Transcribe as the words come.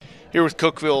here with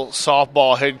Cookeville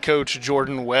softball head coach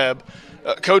Jordan Webb.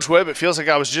 Coach Webb, it feels like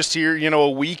I was just here, a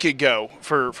week ago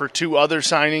for two other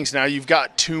signings. Now you've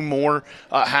got two more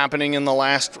happening in the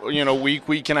last,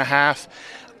 week and a half.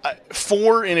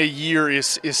 4 in a year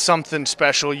is something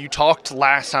special. You talked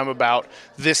last time about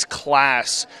this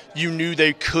class. You knew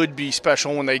they could be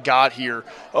special when they got here.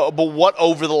 But what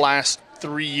over the last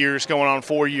 3 years, going on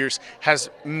 4 years, has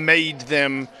made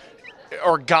them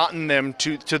or gotten them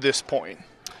to this point?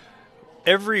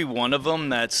 Every one of them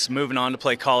that's moving on to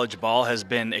play college ball has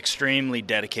been extremely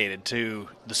dedicated to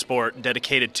the sport,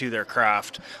 dedicated to their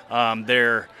craft.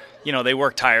 They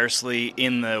work tirelessly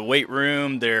in the weight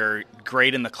room. They're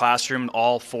great in the classroom.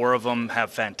 All 4 of them have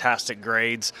fantastic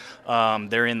grades.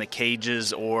 They're in the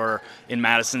cages, or in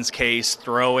Madison's case,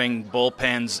 throwing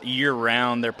bullpens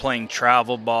year-round. They're playing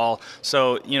travel ball.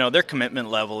 So, their commitment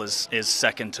level is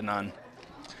second to none.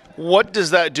 What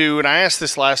does that do? And I asked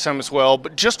this last time as well,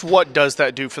 but just what does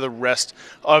that do for the rest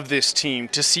of this team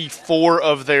to see 4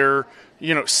 of their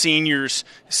seniors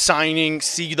signing,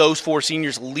 see those 4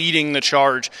 seniors leading the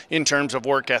charge in terms of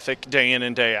work ethic day in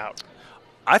and day out?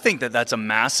 I think that's a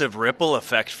massive ripple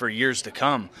effect for years to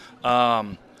come.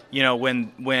 When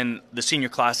the senior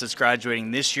class that's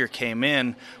graduating this year came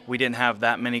in, we didn't have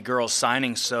that many girls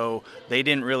signing, so they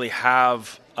didn't really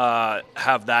have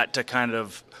that to kind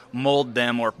of mold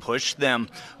them or push them,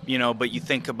 but you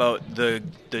think about the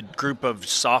group of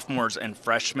sophomores and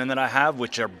freshmen that I have,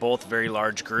 which are both very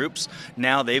large groups.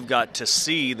 Now they've got to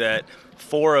see that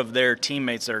 4 of their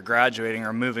teammates that are graduating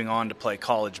are moving on to play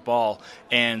college ball,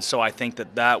 and so I think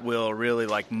that will really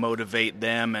motivate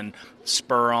them and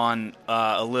spur on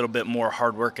a little bit more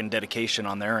hard work and dedication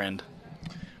on their end.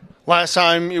 Last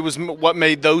time it was what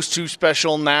made those 2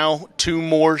 special. Now 2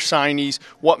 more signees.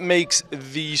 What makes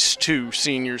these 2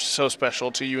 seniors so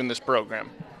special to you in this program?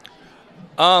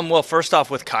 Well, first off,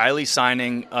 with Kylie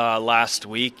signing last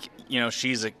week,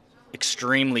 she's an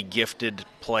extremely gifted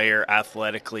player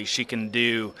athletically. She can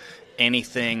do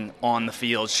anything on the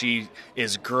field. She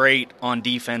is great on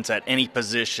defense at any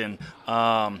position.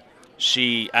 At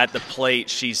the plate,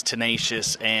 she's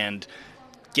tenacious and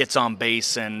gets on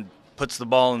base and puts the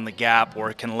ball in the gap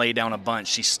or can lay down a bunt.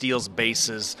 She steals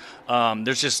bases.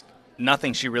 There's just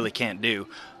nothing she really can't do.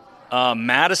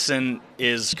 Madison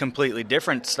is completely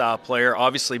different style player,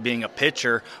 obviously being a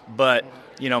pitcher, but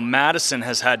Madison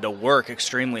has had to work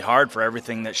extremely hard for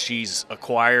everything that she's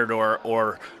acquired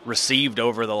or received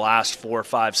over the last 4,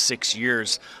 5, 6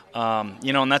 years.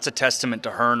 And that's a testament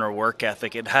to her and her work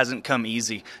ethic. It hasn't come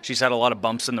easy. She's had a lot of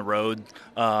bumps in the road.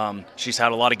 She's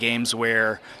had a lot of games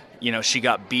where she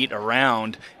got beat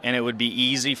around, and it would be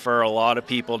easy for a lot of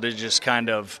people to just kind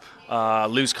of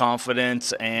lose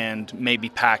confidence and maybe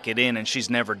pack it in, and she's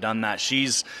never done that.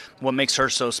 What makes her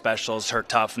so special is her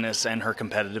toughness and her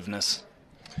competitiveness.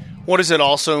 What does it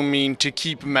also mean to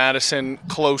keep Madison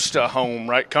close to home,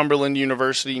 right? Cumberland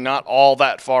University, not all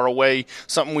that far away.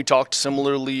 Something we talked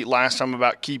similarly last time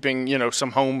about keeping,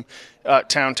 some home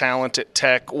town talent at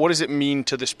Tech. What does it mean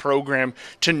to this program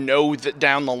to know that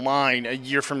down the line, a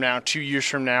year from now, 2 years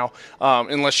from now,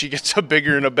 unless she gets a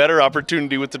bigger and a better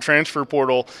opportunity with the transfer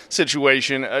portal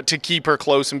situation, to keep her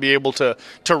close and be able to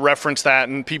reference that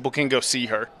and people can go see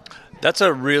her? That's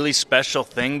a really special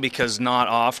thing because not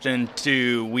often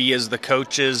do we as the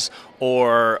coaches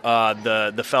or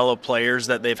the fellow players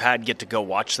that they've had get to go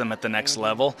watch them at the next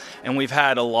level. And we've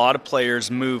had a lot of players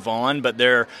move on, but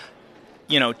they're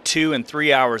 2 and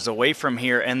 3 hours away from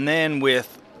here. And then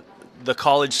with the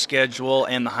college schedule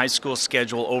and the high school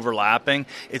schedule overlapping,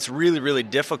 it's really, really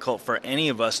difficult for any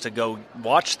of us to go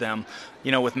watch them.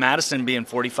 With Madison being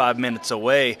 45 minutes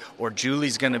away or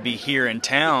Julie's going to be here in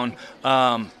town,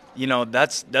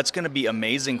 that's going to be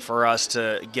amazing for us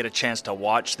to get a chance to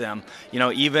watch them.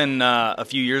 Even a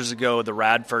few years ago, the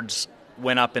Radfords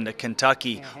went up into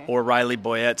Kentucky or Riley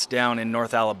Boyette's down in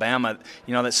North Alabama.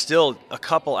 That's still a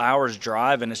couple hours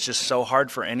drive, and it's just so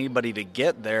hard for anybody to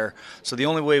get there. So the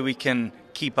only way we can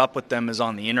keep up with them is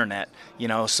on the internet.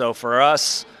 So for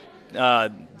us,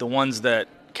 the ones that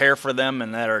care for them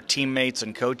and that are teammates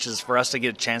and coaches, for us to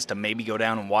get a chance to maybe go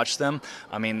down and watch them,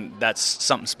 that's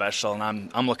something special, and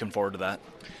I'm looking forward to that.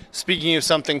 Speaking of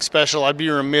something special, I'd be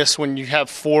remiss when you have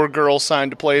 4 girls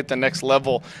signed to play at the next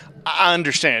level. I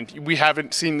understand we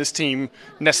haven't seen this team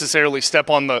necessarily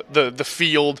step on the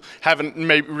field, haven't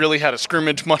maybe really had a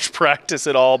scrimmage, much practice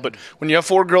at all, but when you have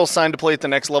 4 girls signed to play at the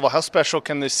next level, how special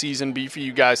can this season be for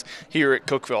you guys here at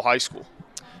Cookeville High School?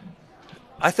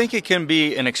 I think it can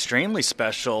be an extremely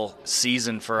special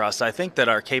season for us. I think that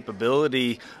our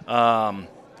capability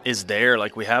is there.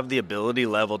 We have the ability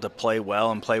level to play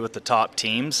well and play with the top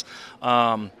teams.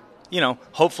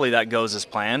 hopefully that goes as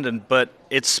planned. But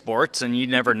it's sports, and you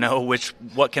never know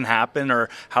what can happen or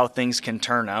how things can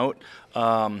turn out.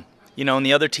 And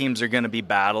the other teams are going to be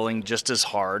battling just as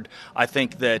hard. I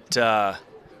think that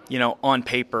on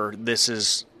paper this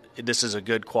is a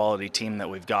good quality team that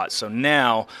we've got. So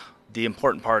now the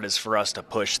important part is for us to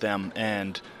push them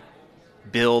and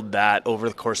build that over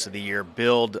the course of the year,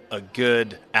 build a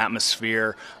good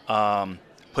atmosphere,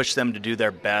 push them to do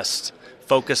their best,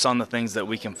 focus on the things that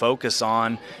we can focus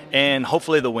on, and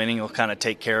hopefully the winning will kind of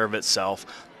take care of itself.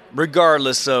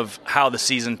 Regardless of how the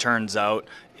season turns out,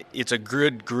 it's a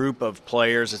good group of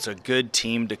players. It's a good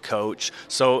team to coach.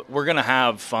 So we're going to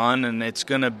have fun, and it's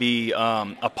going to be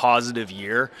a positive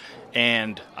year.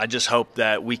 And I just hope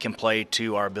that we can play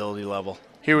to our ability level.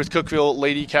 Here with Cookeville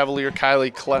Lady Cavalier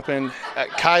Kylie Kleppen.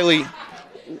 Kylie,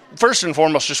 first and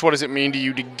foremost, just what does it mean to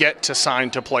you to get to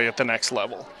sign to play at the next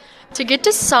level? To get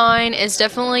to sign is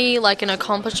definitely like an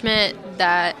accomplishment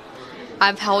that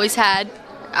I've always had.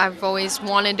 I've always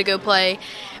wanted to go play.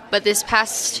 But this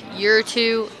past year or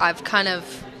two, I've kind of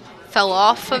fell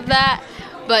off of that.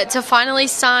 But to finally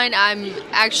sign, I'm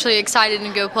actually excited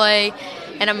to go play.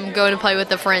 And I'm going to play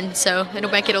with a friend, so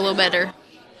it'll make it a little better.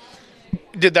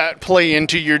 Did that play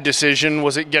into your decision?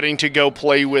 Was it getting to go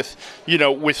play with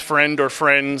friend or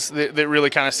friends that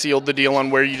really kind of sealed the deal on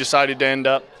where you decided to end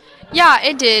up? Yeah,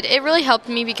 it did. It really helped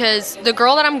me because the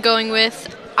girl that I'm going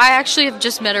with, I actually have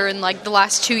just met her in like the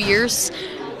last year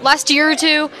or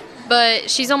two, but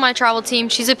she's on my travel team.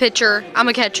 She's a pitcher. I'm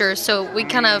a catcher, so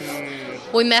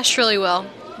we mesh really well,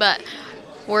 but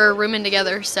we're rooming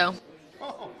together, so.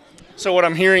 So what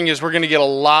I'm hearing is we're going to get a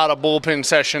lot of bullpen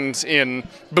sessions in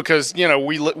because,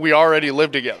 we already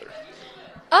live together.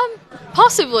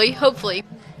 Possibly, hopefully.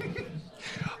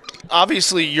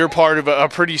 Obviously, you're part of a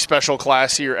pretty special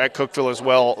class here at Cookeville as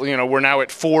well. We're now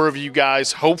at 4 of you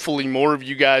guys, hopefully more of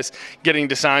you guys getting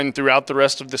to sign throughout the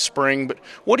rest of the spring. But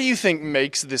what do you think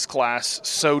makes this class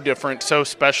so different, so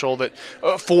special that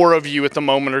 4 of you at the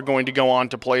moment are going to go on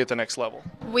to play at the next level?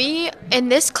 In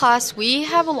this class, we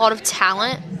have a lot of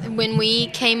talent. When we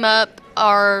came up,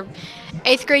 our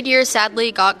 8th grade year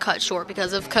sadly got cut short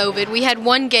because of COVID. We had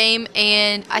one game,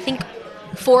 and I think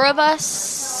 4 of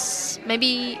us,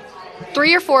 maybe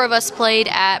 3 or 4 of us played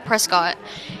at Prescott,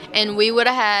 and we would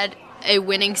have had a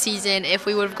winning season if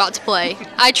we would have got to play.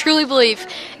 I truly believe.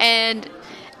 And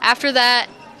after that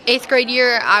 8th grade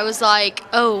year, I was like,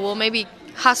 oh, well, maybe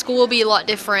high school will be a lot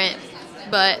different.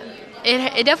 But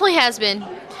it definitely has been.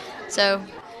 So.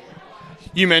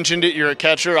 You mentioned it, you're a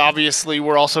catcher. Obviously,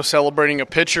 we're also celebrating a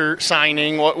pitcher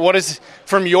signing. What is,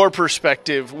 from your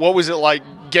perspective, what was it like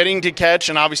getting to catch?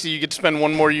 And obviously, you get to spend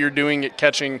one more year doing it,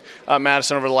 catching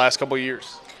Madison over the last couple of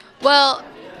years. Well,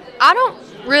 I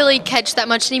don't really catch that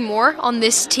much anymore on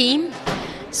this team.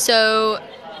 So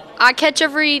I catch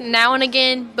every now and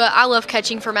again, but I love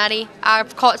catching for Maddie.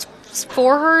 I've caught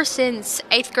for her since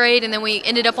 8th grade, and then we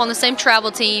ended up on the same travel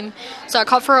team, so I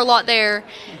caught for her a lot there.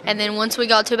 And then once we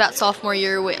got to about sophomore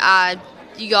year,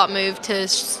 you got moved to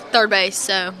third base,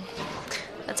 so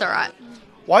that's all right.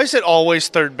 Why is it always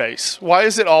third base? Why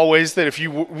is it always that if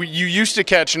you used to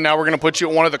catch and now we're going to put you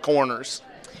at one of the corners?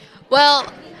 Well,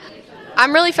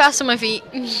 I'm really fast on my feet,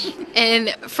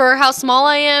 and for how small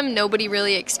I am, nobody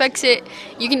really expects it.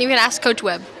 You can even ask Coach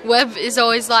Webb.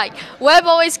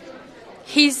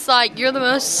 He's like, you're the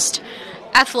most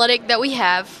athletic that we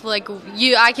have. Like,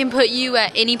 I can put you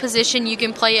at any position. You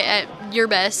can play it at your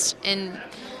best, and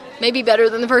maybe better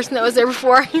than the person that was there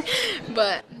before.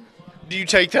 But do you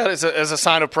take that as a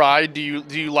sign of pride? Do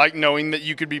you like knowing that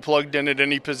you could be plugged in at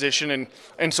any position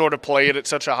and sort of play it at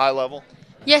such a high level?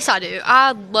 Yes, I do.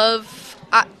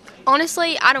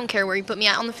 Honestly, I don't care where you put me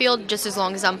out on the field, just as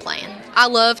long as I'm playing. I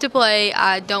love to play.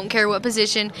 I don't care what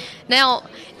position. Now,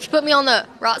 if you put me on the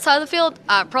right side of the field,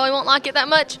 I probably won't like it that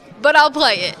much, but I'll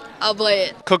play it.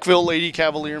 Cookeville Lady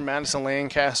Cavalier Madison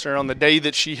Lancaster on the day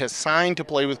that she has signed to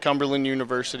play with Cumberland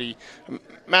University.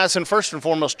 Madison, first and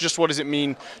foremost, just what does it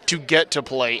mean to get to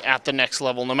play at the next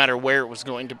level, no matter where it was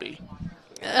going to be?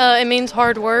 It means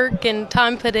hard work and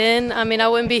time put in. I mean, I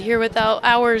wouldn't be here without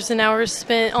hours and hours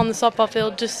spent on the softball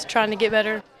field just trying to get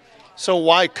better. So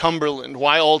why Cumberland?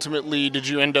 Why ultimately did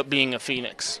you end up being a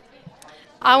Phoenix?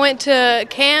 I went to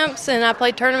camps and I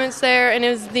played tournaments there, and it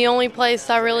was the only place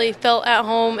I really felt at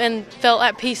home and felt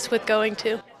at peace with going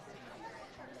to.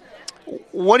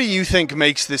 What do you think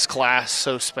makes this class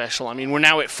so special? I mean, we're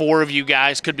now at 4 of you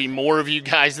guys, could be more of you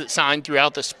guys that signed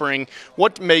throughout the spring.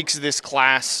 What makes this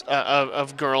class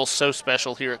of girls so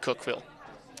special here at Cookeville?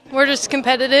 We're just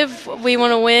competitive. We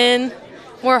want to win.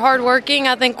 We're hardworking.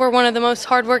 I think we're one of the most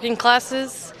hardworking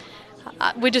classes.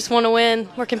 We just want to win.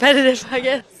 We're competitive, I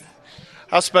guess.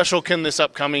 How special can this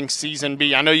upcoming season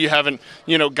be? I know you haven't,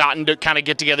 gotten to kind of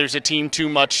get together as a team too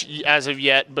much as of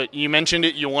yet, but you mentioned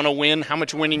it. You want to win. How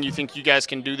much winning you think you guys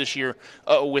can do this year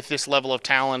with this level of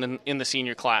talent in the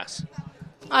senior class?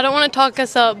 I don't want to talk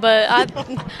us up, but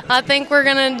I think we're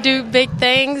going to do big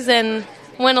things and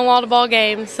win a lot of ball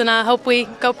games, and I hope we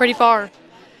go pretty far.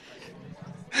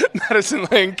 Madison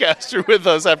Lancaster with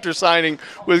us after signing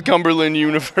with Cumberland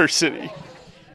University.